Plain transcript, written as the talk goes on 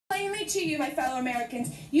to you, my fellow Americans.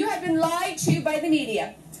 You have been lied to by the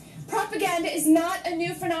media. Propaganda is not a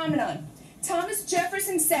new phenomenon. Thomas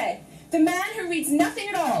Jefferson said, "The man who reads nothing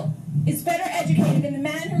at all is better educated than the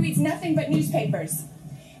man who reads nothing but newspapers."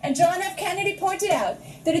 And John F. Kennedy pointed out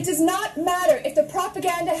that it does not matter if the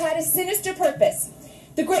propaganda had a sinister purpose.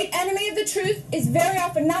 The great enemy of the truth is very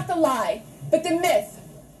often not the lie, but the myth,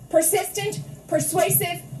 persistent,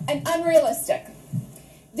 persuasive, and unrealistic.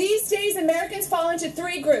 These days, Americans fall into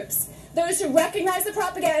three groups: those who recognize the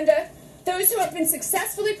propaganda, those who have been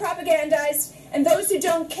successfully propagandized, and those who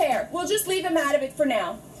don't care. We'll just leave them out of it for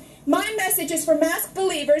now. My message is for masked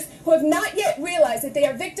believers who have not yet realized that they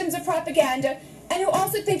are victims of propaganda and who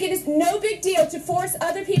also think it is no big deal to force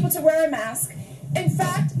other people to wear a mask. In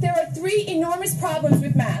fact, there are three enormous problems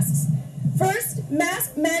with masks. First,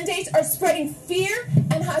 mask mandates are spreading fear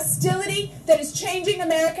and hostility that is changing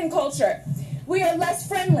American culture. We are less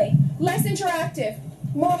friendly, less interactive,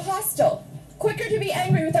 more hostile, quicker to be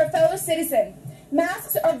angry with our fellow citizen.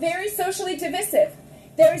 Masks are very socially divisive.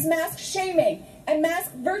 There is mask shaming and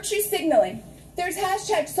mask virtue signaling. There's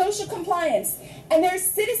hashtag social compliance, and there's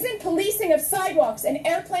citizen policing of sidewalks and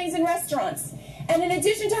airplanes and restaurants. And in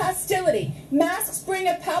addition to hostility, masks bring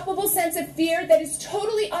a palpable sense of fear that is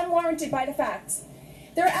totally unwarranted by the facts.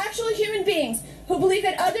 There are actual human beings who believe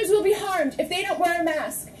that others will be harmed if they don't wear a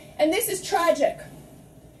mask, and this is tragic.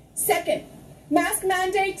 Second, mask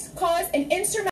mandates cause an insurmountable